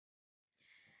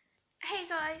Hey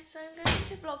guys, so I'm going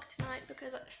to vlog tonight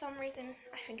because for some reason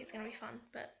I think it's going to be fun,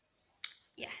 but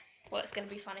yeah, well, it's going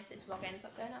to be fun if this vlog ends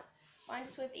up going up. I'm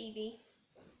just with Evie.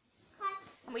 Hi.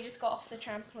 And we just got off the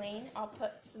trampoline. I'll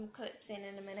put some clips in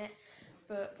a minute,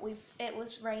 but it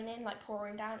was raining, like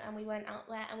pouring down, and we went out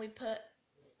there and we put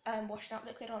washing up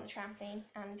liquid on the trampoline,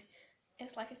 and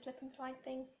it's like a slip and slide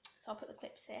thing, so I'll put the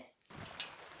clips here.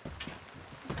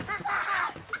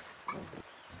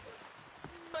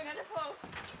 I'm going to fall.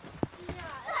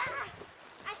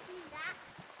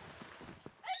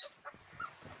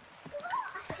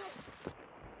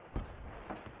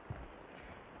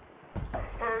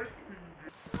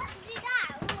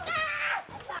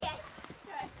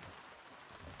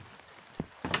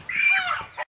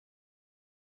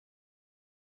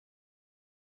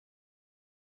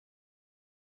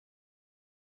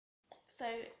 So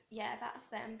yeah, that's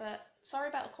them, but sorry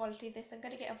about the quality of this. I'm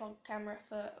going to get a vlog camera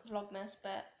for Vlogmas,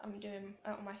 but I'm doing it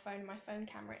on my phone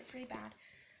camera. It's really bad.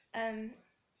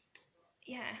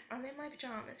 Yeah, I'm in my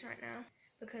pyjamas right now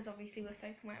because obviously we're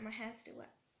soaking wet and my hair's still wet.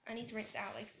 I need to rinse it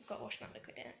out because it's got washing up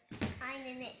liquid in it. I'm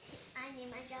in it too. I'm in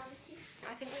my pyjamas too.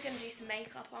 I think we're going to do some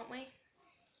makeup, aren't we?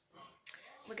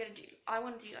 We're going to do, I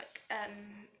want to do like,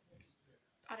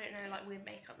 I don't know, like weird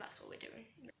makeup. That's what we're doing.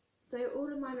 So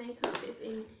all of my makeup is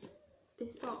in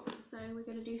this box, so we're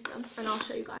going to do some and I'll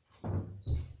show you guys.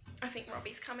 I think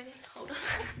Robbie's coming in, hold on.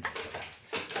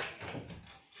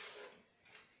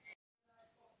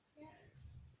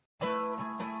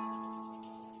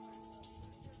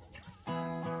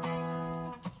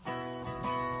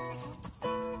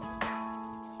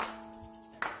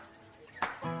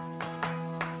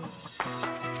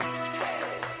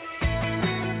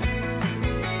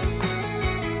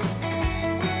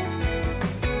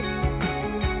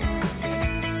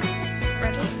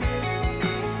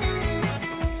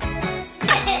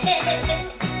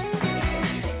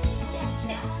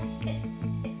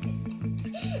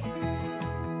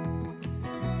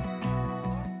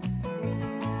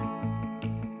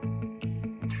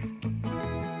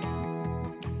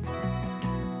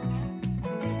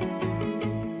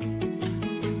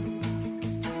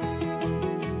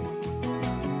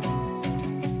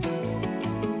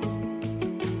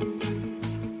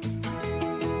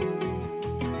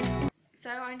 So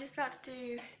I'm just about to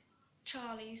do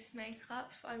Charlie's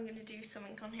makeup. I'm going to do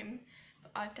something on him.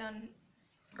 But I've done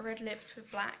red lips with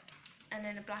black and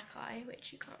then a black eye,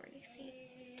 which you can't really see.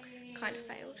 Kind of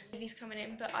failed. He's coming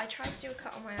in, but I tried to do a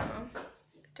cut on my arm.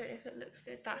 Don't know if it looks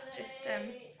good. That's just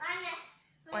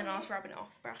when I was rubbing it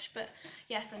off the brush. But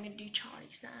yes, I'm going to do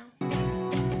Charlie's now.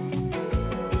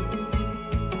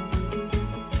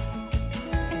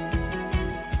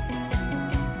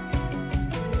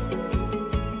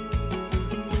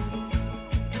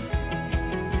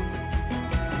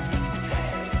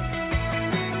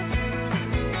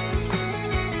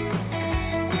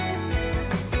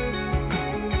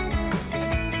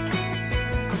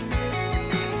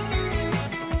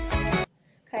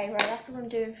 Okay, right, that's what I'm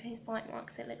doing for his bite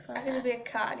marks. It looks like I'm going to be a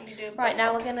cat and you can do a right,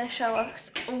 now we're going to show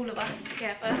us, all of us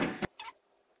together.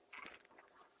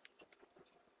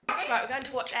 Right, we're going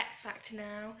to watch X Factor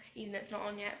now, even though it's not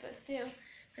on yet, but still,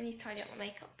 I need to tidy up my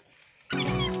makeup.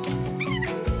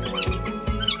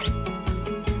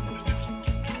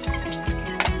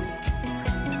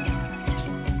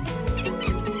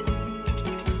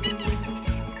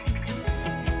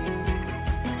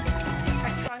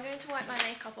 My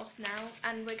makeup off now,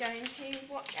 and we're going to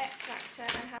watch X Factor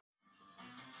and have.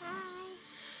 Hi.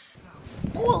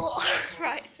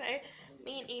 Right, so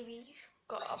me and Evie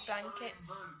got our blankets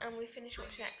and we finished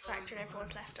watching X Factor and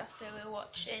everyone's left us, so we're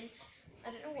watching,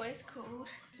 I don't know what it's called,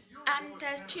 and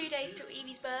there's 2 days till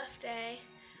Evie's birthday.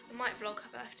 I might vlog her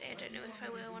birthday, I don't know if I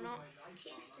will or not. 2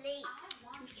 sleeps.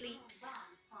 2 sleeps.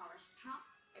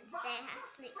 And today has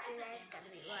sleep, so there's going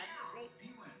to be 1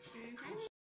 sleep.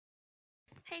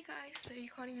 Hey guys, so you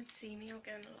can't even see me or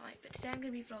go in the light, but today I'm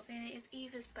going to be vlogging. It is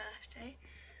Eva's birthday.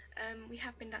 We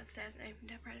have been downstairs and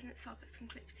opened her present, so I'll put some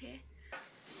clips here.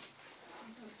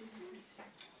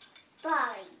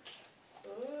 Bike.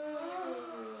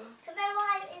 Can I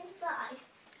ride inside?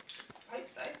 I hope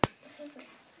so.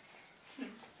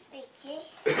 Thank you.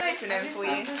 Open them for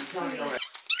you.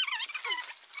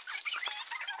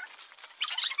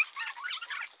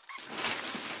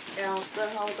 Yeah, the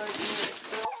whole boat.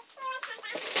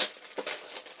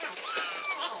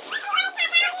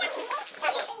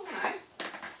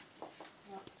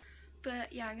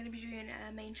 But yeah, I'm going to be doing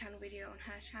a main channel video on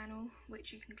her channel,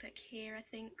 which you can click here, I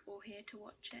think, or here to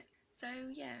watch it. So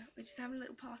yeah, we're just having a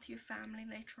little party with family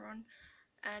later on,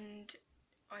 and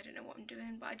I don't know what I'm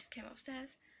doing, but I just came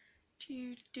upstairs,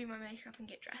 to do my makeup and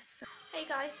get dressed. So, hey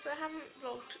guys, so I haven't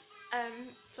vlogged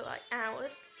for like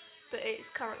hours, but it's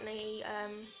currently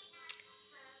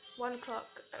 1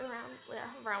 o'clock,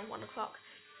 around 1 o'clock,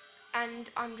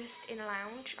 and I'm just in a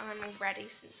lounge. I'm all ready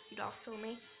since you last saw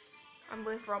me. I'm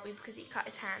with Robbie because he cut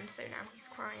his hand, so now he's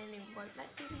crying and won't let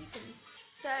me leave him.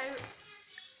 So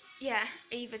yeah,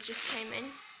 Eva just came in.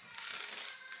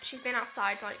 She's been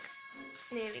outside like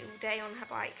nearly all day on her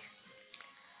bike,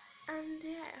 and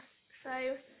yeah,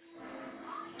 so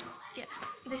yeah,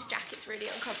 this jacket's really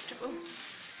uncomfortable.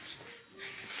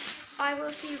 I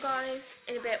will see you guys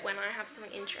in a bit when I have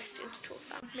something interesting to talk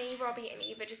about. Me, Robbie and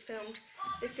Eva just filmed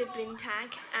the sibling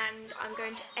tag, and I'm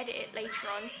going to edit it later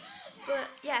on. But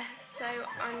yeah, so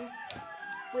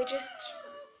we're just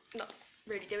not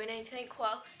really doing anything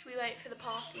whilst we wait for the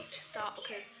party to start,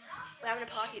 because we're having a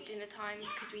party at dinner time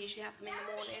because we usually have them in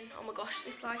the morning. Oh my gosh,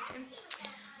 this lighting.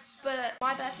 But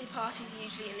my birthday party is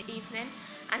usually in the evening,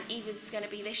 and Eva's is going to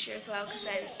be this year as well, because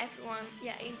then everyone,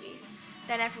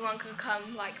 then everyone can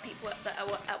come, like people that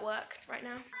are at work right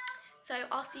now. So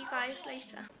I'll see you guys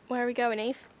later. Where are we going,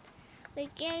 Eve? We're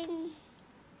going,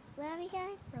 where are we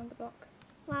going? Round the block.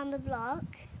 Round the block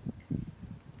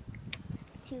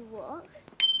to walk,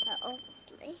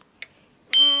 obviously.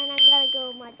 And I'm going to go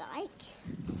on my bike.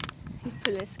 He's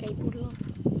pulling a skateboard along.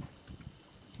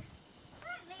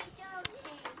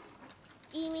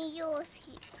 You mean your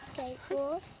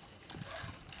skateboard?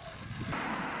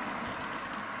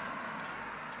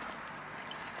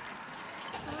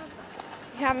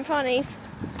 You having fun, Eve?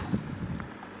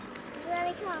 Is there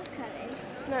any cars coming?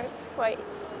 No, wait.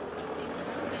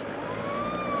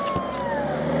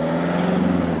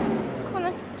 Come on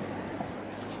then.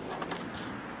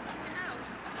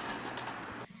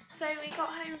 So we got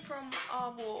home from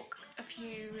our walk a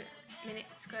few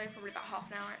minutes ago, probably about half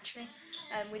an hour actually.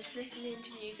 We're just listening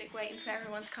to music, waiting for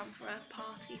everyone to come for a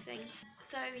party thing.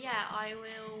 So yeah, I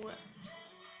will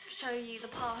show you the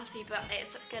party, but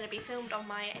it's going to be filmed on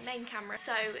my main camera,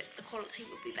 so the quality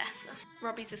will be better.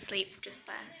 Robbie's asleep just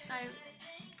there, so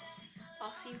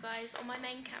I'll see you guys on my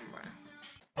main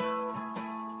camera.